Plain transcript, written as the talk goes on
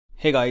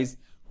Hey guys,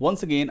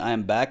 once again I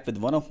am back with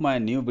one of my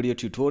new video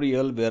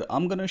tutorial where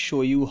I'm gonna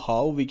show you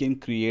how we can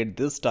create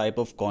this type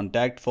of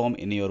contact form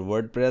in your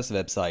WordPress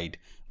website.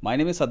 My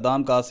name is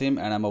Saddam Qasim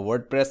and I'm a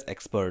WordPress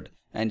expert,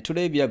 and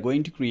today we are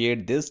going to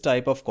create this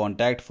type of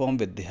contact form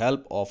with the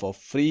help of a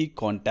free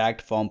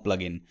contact form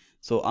plugin.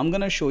 So I'm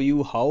gonna show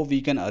you how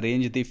we can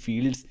arrange the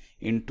fields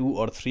in 2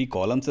 or 3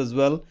 columns as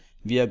well.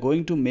 We are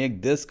going to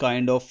make this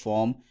kind of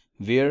form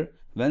where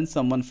when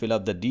someone fill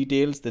up the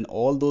details, then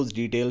all those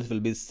details will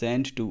be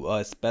sent to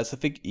a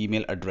specific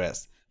email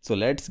address. So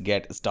let's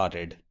get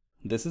started.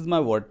 This is my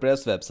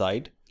WordPress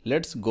website.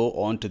 Let's go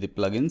on to the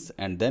plugins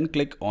and then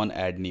click on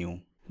add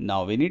new.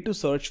 Now we need to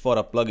search for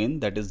a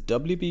plugin that is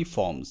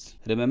wpforms.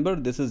 Remember,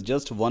 this is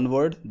just one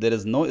word, there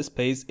is no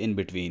space in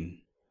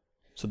between.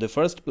 So the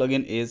first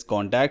plugin is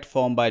contact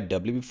form by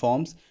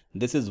wpforms.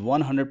 This is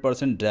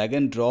 100% drag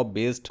and drop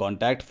based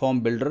contact form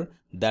builder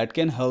that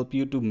can help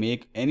you to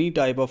make any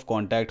type of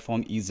contact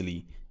form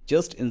easily.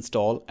 Just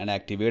install and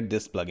activate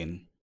this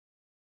plugin.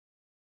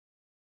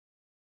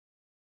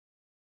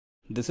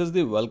 This is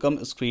the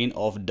welcome screen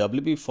of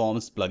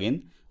wpforms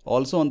plugin.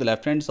 Also on the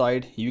left hand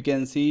side, you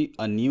can see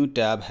a new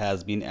tab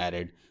has been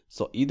added.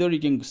 So either you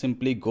can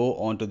simply go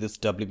onto this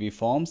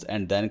wpforms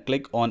and then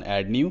click on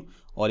add new,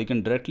 or you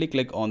can directly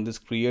click on this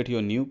create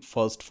your new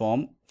first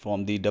form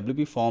from the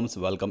wpforms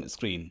welcome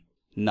screen.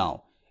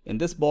 Now in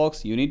this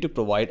box you need to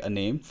provide a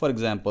name, for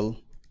example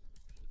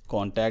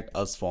contact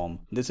us form.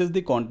 This is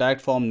the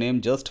contact form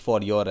name just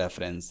for your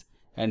reference,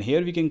 and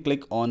here we can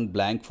click on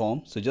blank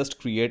form. So just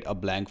create a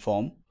blank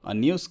form. A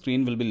new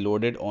screen will be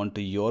loaded onto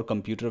your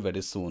computer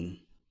very soon.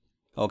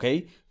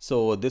 Okay,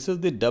 so this is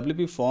the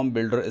WP form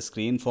builder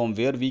screen from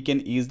where we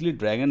can easily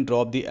drag and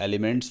drop the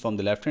elements from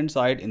the left hand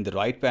side in the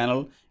right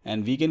panel,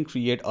 and we can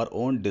create our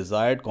own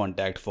desired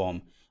contact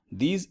form.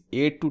 These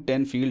 8 to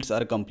 10 fields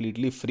are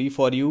completely free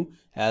for you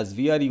as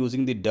we are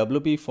using the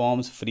WP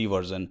forms free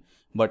version.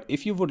 But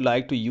if you would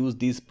like to use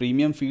these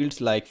premium fields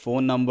like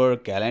phone number,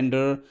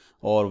 calendar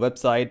or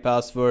website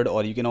password,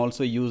 or you can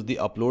also use the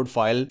upload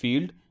file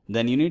field,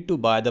 then you need to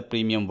buy the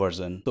premium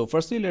version. So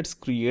firstly, let's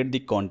create the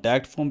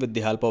contact form with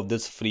the help of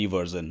this free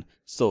version.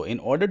 So in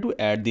order to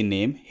add the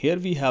name, here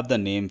we have the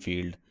name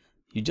field.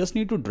 You just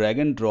need to drag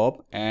and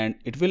drop and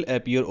it will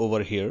appear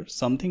over here,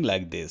 something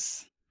like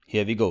this.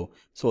 Here we go.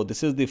 So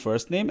this is the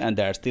first name and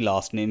that's the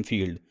last name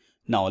field.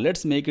 Now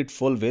let's make it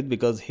full width,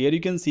 because here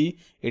you can see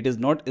it is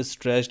not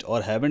stretched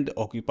or haven't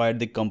occupied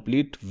the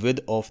complete width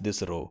of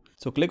this row.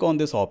 So click on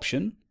this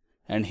option.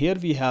 And here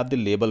we have the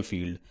label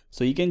field.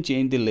 So you can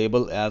change the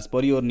label as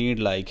per your need,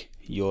 like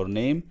your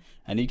name,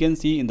 and you can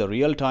see in the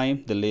real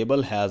time the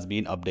label has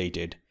been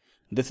updated.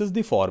 This is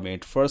the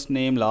format, first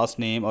name, last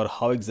name, or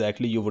how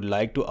exactly you would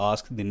like to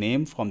ask the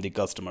name from the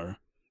customer.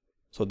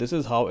 So this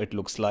is how it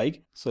looks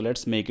like. So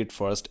let's make it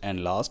first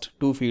and last.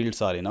 2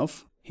 fields are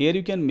enough. Here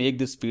you can make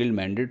this field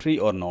mandatory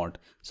or not.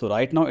 So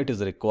right now it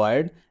is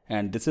required,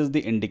 and this is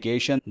the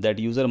indication that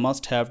user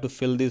must have to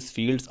fill these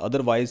fields,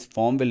 otherwise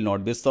form will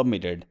not be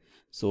submitted.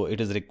 So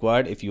it is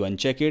required. If you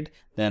uncheck it,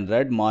 then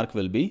red mark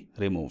will be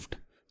removed.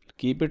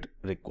 Keep it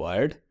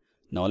required.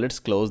 Now let's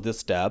close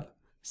this tab.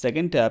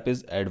 Second tab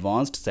is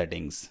advanced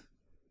settings.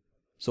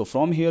 So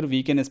from here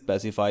we can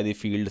specify the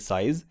field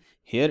size.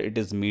 Here it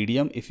is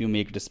medium. If you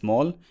make it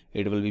small,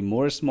 it will be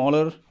more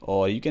smaller,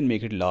 or you can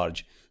make it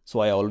large. So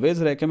I always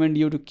recommend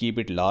you to keep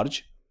it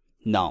large.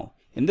 Now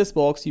in this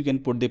box you can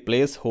put the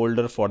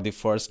placeholder for the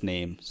first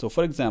name. So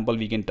for example,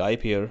 we can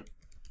type here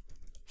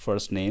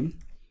first name,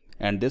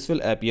 and this will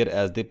appear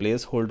as the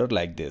placeholder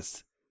like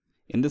this.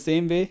 In the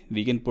same way,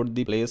 we can put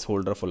the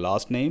placeholder for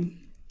last name.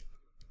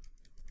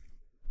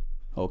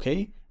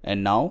 Okay,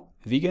 and now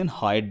we can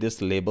hide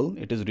this label.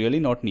 It is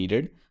really not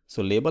needed.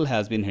 So label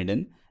has been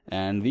hidden,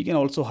 and we can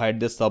also hide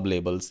the sub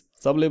labels.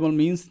 Sub label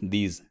means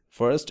these,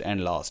 first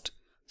and last.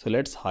 So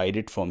let's hide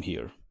it from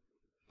here.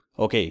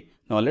 Okay,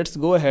 now let's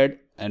go ahead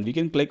and we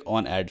can click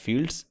on add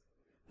fields.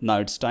 Now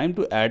it's time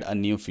to add a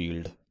new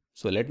field.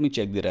 So let me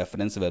check the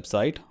reference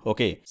website.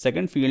 Okay,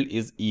 second field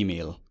is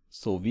email.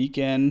 So we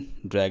can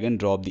drag and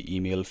drop the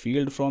email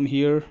field from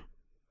here.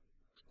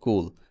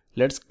 Cool.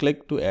 Let's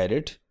click to add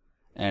it.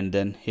 And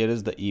then here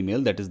is the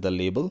email, that is the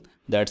label.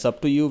 That's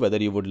up to you whether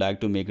you would like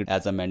to make it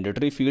as a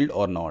mandatory field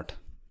or not.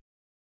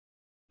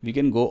 We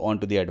can go on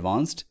to the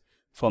advanced.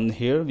 From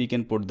here we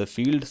can put the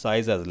field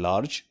size as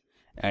large,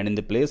 and in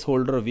the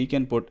placeholder we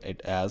can put it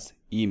as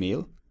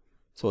email.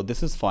 So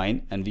this is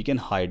fine, and we can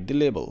hide the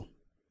label.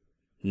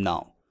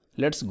 Now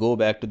let's go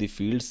back to the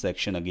fields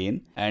section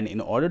again, and in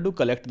order to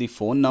collect the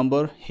phone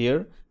number,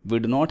 here we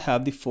do not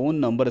have the phone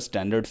number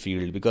standard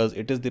field because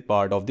it is the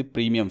part of the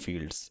premium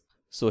fields.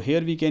 So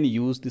here we can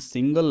use the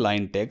single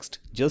line text.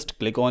 Just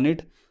click on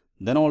it,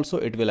 then also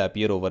it will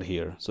appear over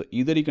here. So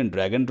either you can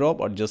drag and drop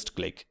or just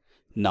click.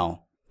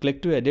 Now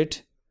click to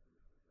edit.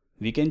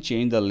 We can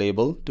change the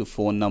label to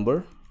phone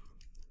number.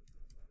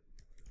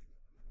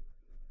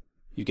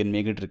 You can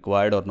make it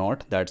required or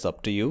not, that's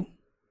up to you.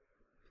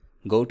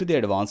 Go to the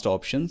advanced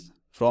options.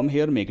 From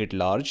here make it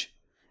large,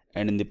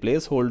 and in the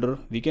placeholder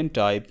we can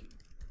type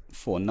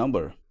phone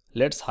number.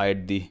 let's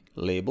hide the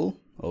label.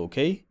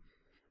 Okay,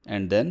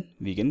 and then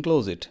we can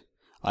close it.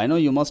 I know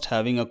you must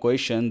having a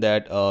question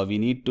that we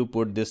need to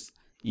put this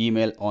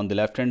email on the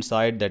left hand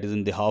side, that is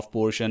in the half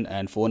portion,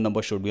 and phone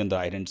number should be on the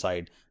right hand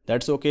side.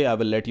 That's okay, I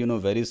will let you know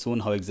very soon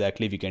how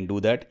exactly we can do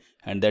that,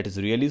 and that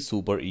is really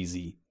super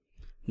easy.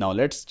 Now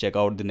let's check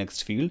out the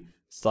next field,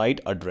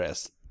 site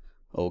address.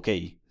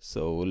 Okay,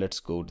 so let's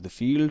go to the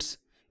fields.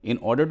 In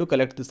order to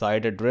collect the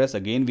site address,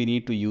 again we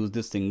need to use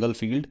this single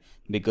field,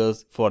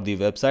 because for the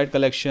website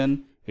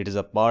collection it is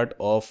a part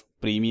of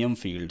premium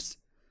fields.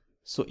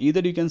 So either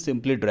you can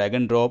simply drag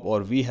and drop,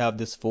 or we have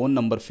this phone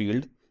number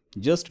field,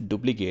 just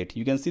duplicate.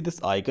 You can see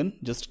this icon,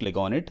 just click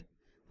on it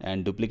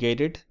and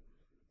duplicate it.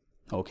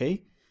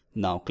 Okay,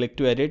 now click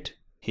to edit.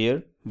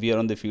 Here we are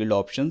on the field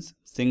options,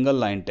 single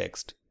line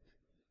text.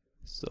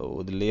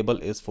 So the label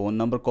is phone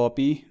number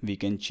copy. We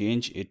can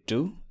change it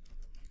to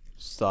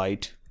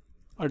site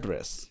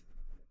address.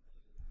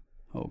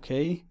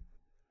 Okay,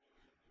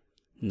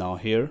 now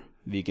here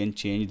we can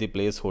change the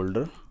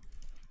placeholder.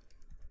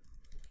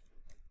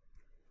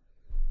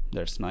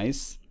 That's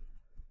nice.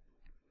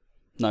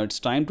 Now it's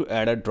time to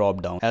add a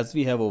drop down. As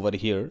we have over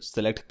here,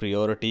 select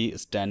priority,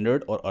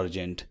 standard or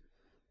urgent.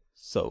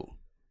 So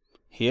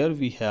here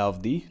we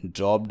have the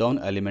drop down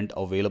element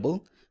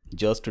available.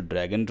 Just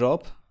drag and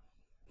drop.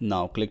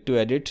 Now click to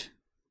edit.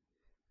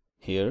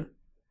 Here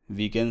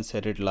we can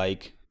set it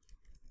like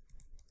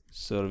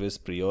service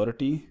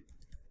priority,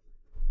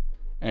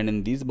 and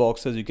in these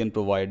boxes you can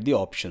provide the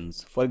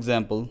options. For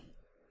example,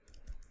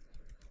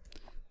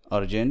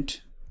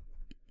 urgent,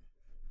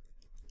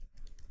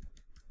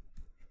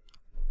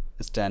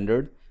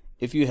 standard.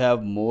 If you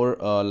have more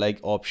like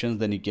options,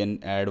 then you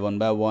can add one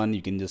by one.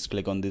 You can just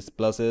click on these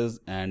pluses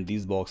and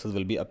these boxes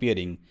will be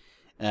appearing.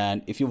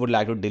 And if you would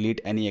like to delete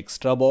any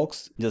extra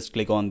box, just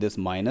click on this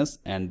minus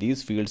and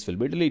these fields will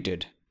be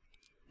deleted.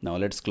 Now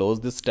let's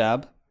close this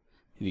tab.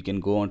 We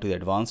can go on to the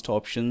advanced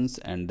options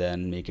and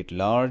then make it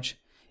large.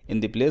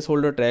 In the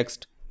placeholder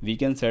text, we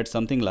can set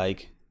something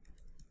like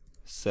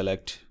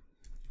select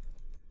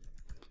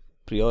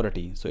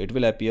priority. So it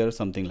will appear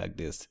something like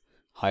this.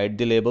 Hide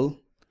the label.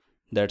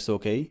 That's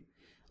okay.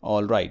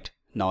 All right.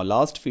 Now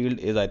last field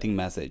is, I think,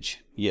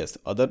 message. Yes,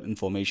 other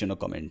information or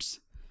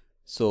comments.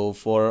 So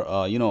for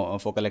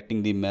for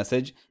collecting the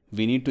message,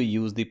 we need to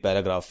use the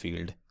paragraph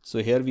field. So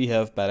here we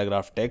have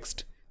paragraph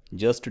text.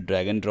 Just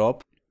drag and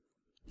drop.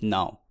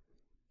 Now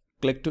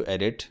click to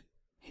edit.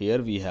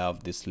 Here we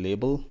have this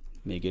label.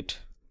 Make it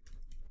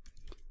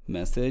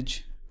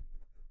message.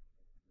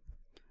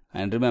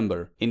 And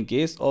remember, in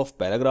case of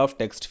paragraph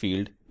text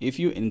field, if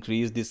you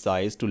increase the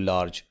size to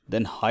large,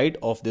 then height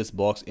of this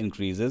box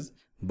increases,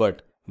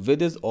 but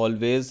width is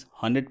always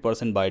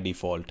 100% by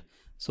default.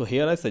 So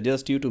here I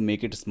suggest you to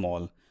make it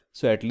small.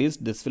 So at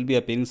least this will be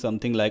appearing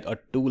something like a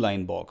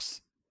 2-line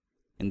box.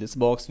 In this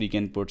box, we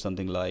can put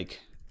something like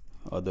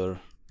other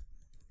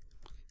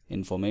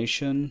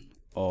information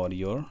or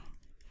your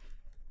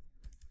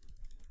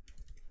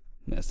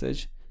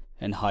message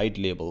and hide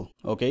label.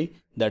 Okay,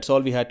 that's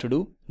all we had to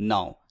do.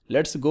 Now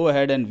let's go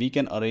ahead and we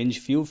can arrange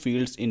few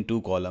fields in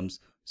 2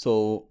 columns.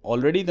 So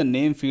already the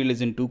name field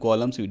is in 2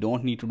 columns. We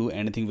don't need to do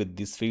anything with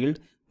this field,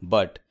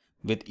 but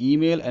with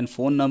email and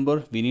phone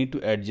number, we need to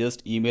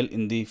adjust email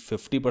in the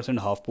 50%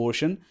 half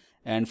portion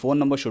and phone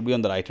number should be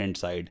on the right hand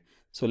side.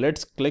 So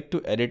let's click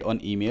to edit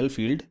on email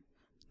field.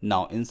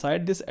 Now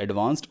inside this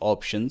advanced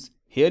options,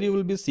 here you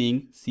will be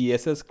seeing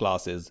CSS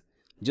classes.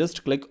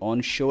 Just click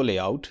on show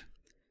layout,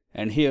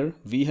 and here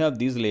we have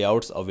these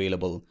layouts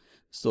available.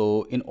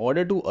 So in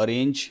order to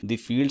arrange the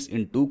fields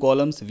in 2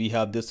 columns, we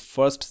have this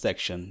first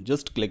section.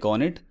 Just click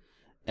on it.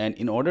 And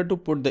in order to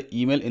put the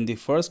email in the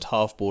first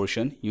half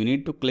portion, you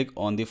need to click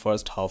on the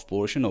first half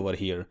portion over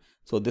here.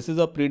 So this is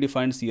a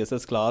predefined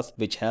CSS class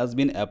which has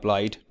been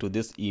applied to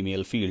this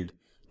email field.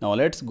 Now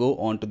let's go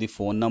on to the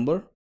phone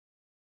number.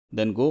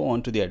 Then go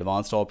on to the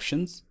advanced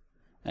options.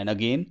 And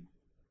again,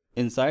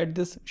 inside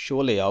this show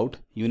layout,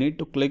 you need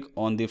to click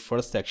on the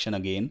first section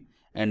again.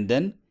 And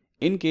then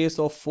in case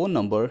of phone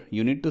number,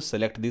 you need to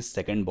select this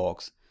second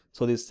box.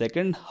 So the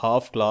second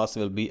half class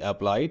will be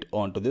applied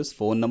onto this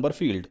phone number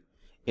field.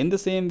 In the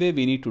same way,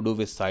 we need to do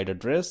with site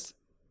address.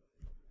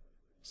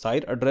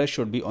 Site address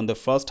should be on the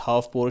first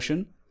half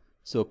portion.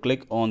 So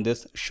click on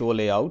this show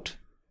layout.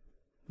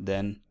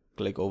 Then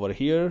click over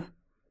here.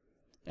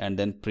 And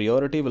then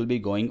priority will be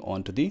going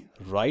on to the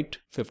right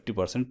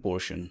 50%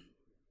 portion.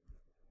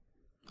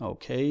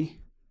 Okay.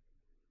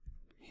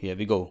 Here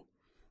we go.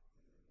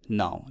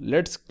 Now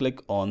let's click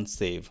on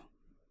save.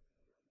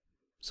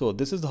 So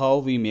this is how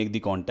we make the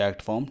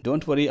contact form.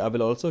 Don't worry, I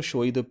will also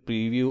show you the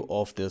preview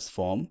of this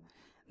form.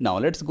 Now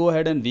let's go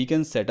ahead and we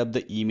can set up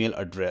the email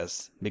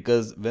address,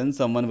 because when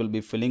someone will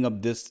be filling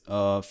up this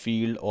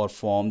field or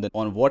form, then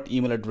on what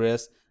email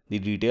address the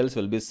details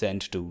will be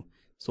sent to.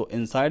 So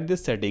inside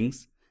this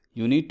settings,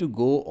 you need to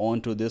go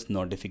on to this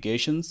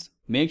notifications.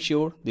 Make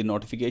sure the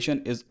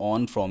notification is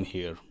on from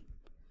here.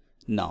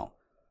 Now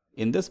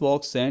in this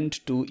box,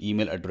 send to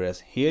email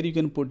address, here you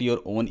can put your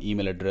own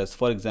email address.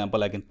 For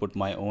example, I can put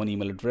my own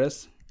email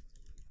address.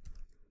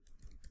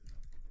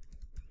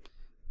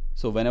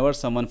 So whenever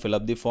someone fill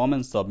up the form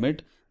and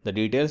submit, the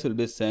details will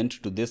be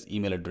sent to this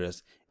email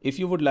address. If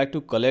you would like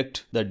to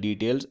collect the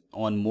details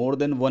on more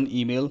than one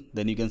email,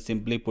 then you can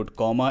simply put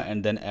comma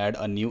and then add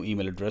a new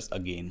email address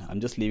again.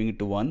 I'm just leaving it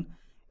to one.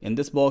 In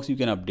this box, you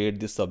can update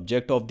the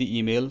subject of the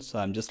email. So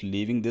I'm just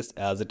leaving this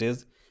as it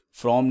is.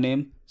 From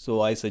name.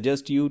 So I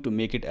suggest you to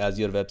make it as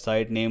your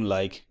website name,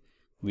 like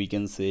we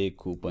can say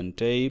coupon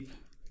tape.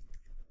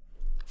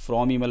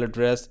 From email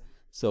address.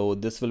 So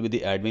this will be the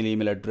admin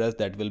email address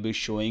that will be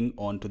showing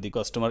onto the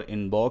customer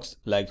inbox,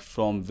 like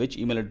from which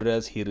email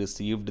address he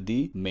received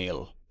the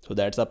mail. So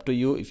that's up to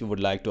you. If you would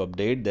like to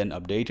update, then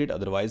update it.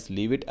 Otherwise,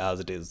 leave it as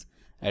it is.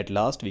 At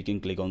last, we can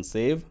click on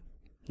save.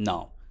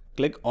 Now,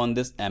 click on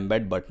this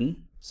embed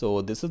button.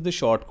 So this is the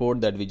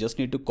shortcode that we just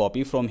need to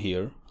copy from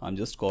here. I'm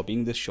just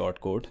copying this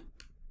shortcode.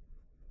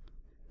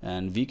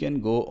 And we can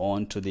go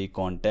on to the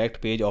contact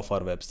page of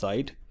our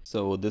website.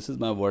 So this is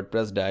my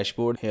WordPress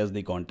dashboard. Here's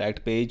the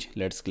contact page.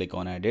 Let's click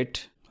on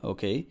edit.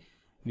 Okay.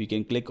 We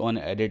can click on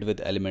edit with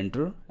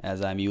Elementor,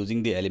 as I'm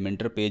using the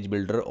Elementor page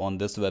builder on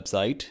this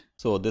website.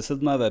 So this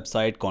is my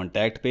website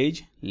contact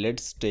page.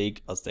 Let's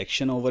take a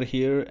section over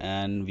here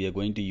and we are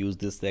going to use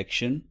this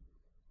section,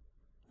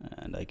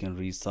 and I can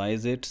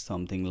resize it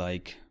something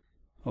like,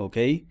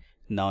 okay.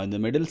 Now in the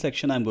middle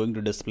section, I'm going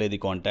to display the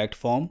contact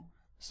form.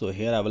 So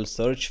here I will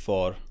search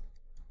for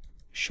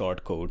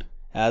shortcode.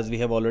 As we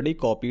have already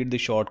copied the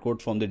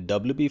shortcode from the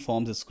WP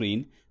Forms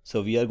screen,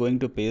 so we are going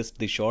to paste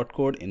the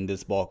shortcode in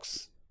this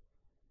box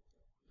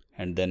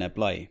and then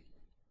apply.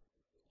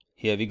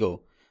 Here we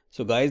go.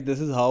 So guys, this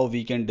is how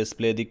we can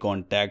display the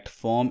contact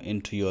form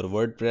into your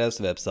WordPress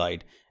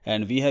website,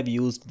 and we have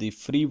used the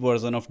free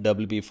version of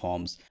WP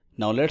Forms.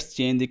 Now let's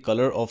change the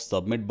color of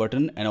submit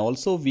button, and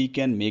also we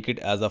can make it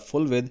as a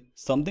full width,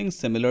 something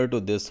similar to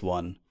this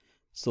one.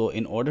 So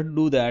in order to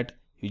do that,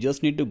 you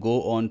just need to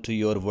go on to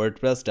your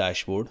WordPress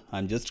dashboard.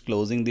 I'm just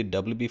closing the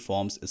WP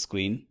Forms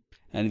screen,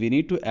 and we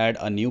need to add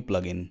a new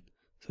plugin.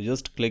 So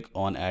just click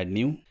on add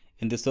new.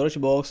 In the search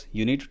box,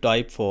 you need to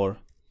type for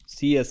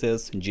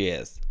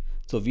CSS.js.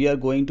 So we are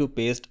going to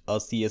paste a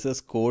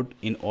CSS code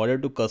in order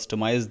to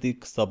customize the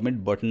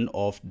submit button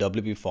of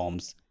WP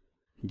Forms.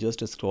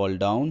 Just scroll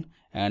down,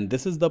 and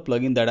this is the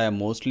plugin that I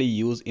mostly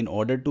use in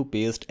order to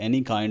paste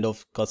any kind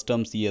of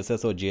custom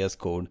CSS or JS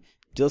code.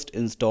 Just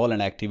install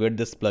and activate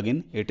this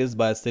plugin. It is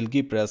by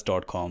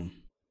silkypress.com.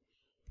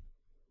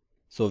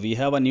 So we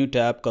have a new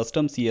tab,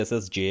 custom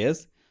CSS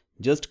JS.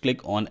 Just click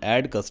on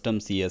add custom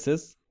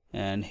CSS,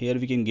 and here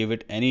we can give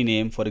it any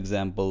name, for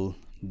example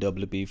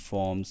WP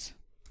Forms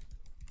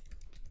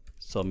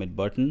submit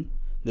button.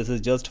 This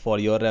is just for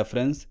your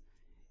reference.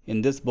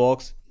 In this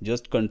box,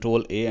 just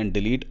Ctrl A and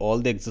delete all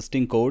the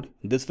existing code.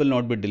 This will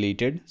not be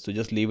deleted, so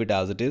just leave it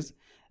as it is.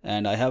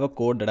 And I have a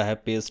code that I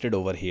have pasted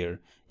over here.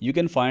 You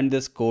can find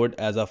this code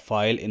as a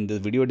file in the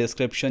video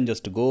description.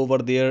 Just go over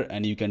there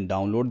and you can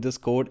download this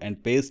code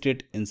and paste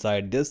it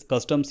inside this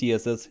custom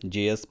CSS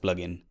JS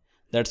plugin.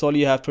 That's all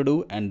you have to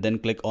do, and then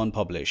click on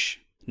publish.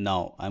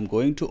 Now I'm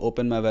going to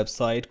open my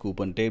website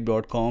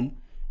coupontape.com,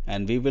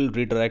 and we will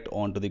redirect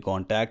onto the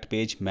contact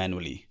page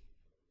manually.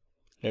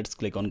 Let's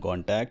click on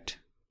contact.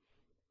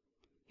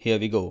 Here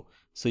we go.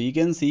 So you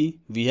can see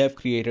we have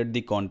created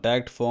the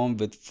contact form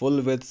with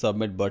full width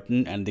submit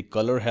button, and the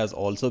color has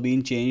also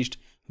been changed.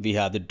 We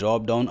have the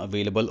drop down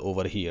available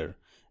over here.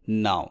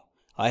 Now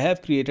I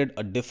have created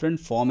a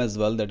different form as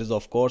well. That is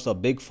of course a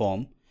big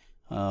form.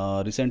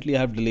 Recently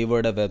I have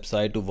delivered a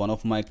website to one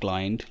of my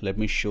client. Let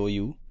me show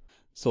you.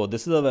 So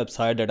this is a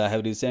website that I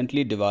have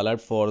recently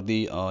developed for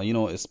the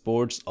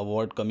Sports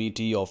Award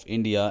Committee of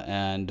India,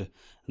 and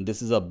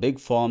this is a big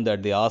form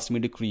that they asked me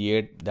to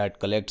create that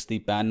collects the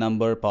PAN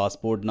number,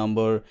 passport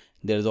number.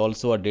 There's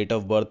also a date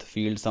of birth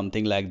field,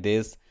 something like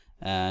this,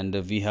 and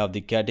we have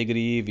the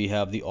category. We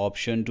have the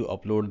option to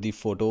upload the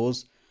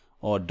photos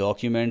or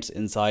documents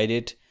inside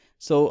it.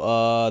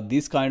 So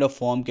this kind of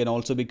form can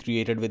also be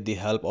created with the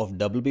help of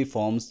WP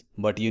Forms,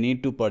 but you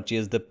need to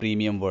purchase the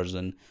premium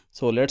version.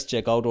 So let's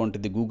check out onto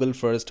the Google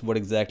first what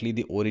exactly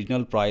the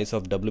original price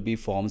of WP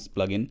Forms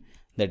plugin,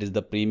 that is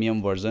the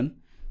premium version.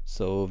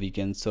 So we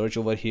can search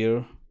over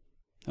here.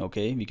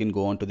 Okay, we can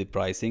go on to the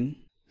pricing.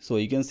 So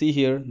you can see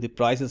here the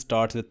price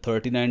starts with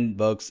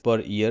 $39 per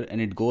year and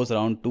it goes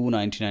around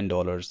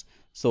 $299.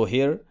 So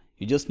here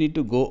you just need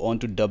to go on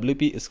to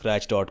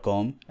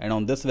wpscratch.com, and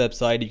on this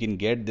website you can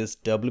get this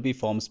WP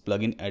Forms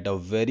plugin at a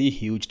very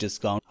huge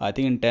discount. I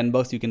think in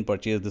 $10 you can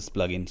purchase this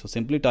plugin. So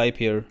simply type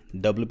here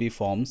WP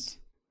Forms.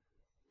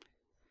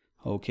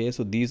 Okay,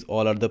 so these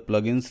all are the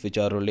plugins which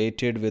are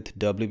related with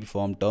WP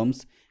Form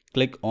terms.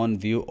 Click on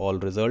view all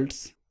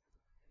results.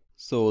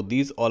 So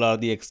these all are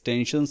the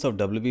extensions of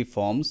WP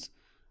Forms.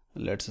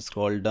 Let's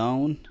scroll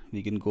down.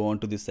 We can go on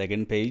to the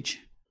second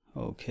page.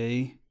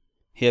 Okay.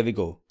 Here we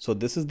go. So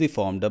this is the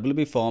form,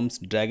 WP Forms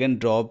drag and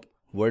drop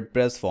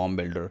WordPress form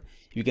builder.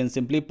 You can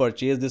simply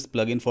purchase this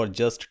plugin for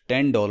just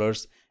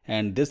 $10,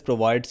 and this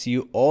provides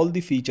you all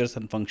the features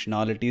and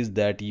functionalities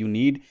that you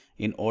need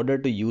in order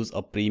to use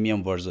a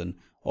premium version.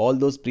 all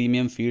those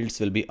premium fields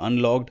will be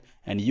unlocked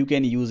and you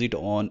can use it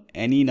on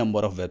any number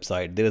of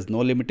websites. There is no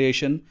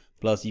limitation,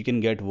 plus you can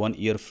get 1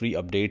 year free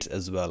updates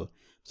as well.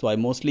 So I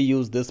mostly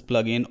use this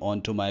plugin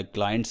onto my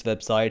clients'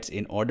 websites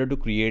in order to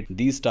create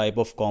these type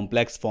of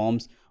complex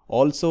forms.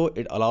 Also,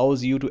 it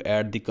allows you to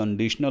add the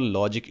conditional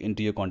logic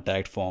into your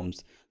contact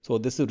forms. So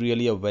this is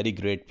really a very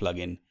great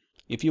plugin.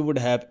 If you would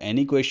have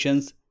any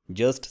questions,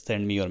 just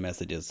send me your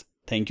messages.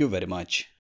 Thank you very much.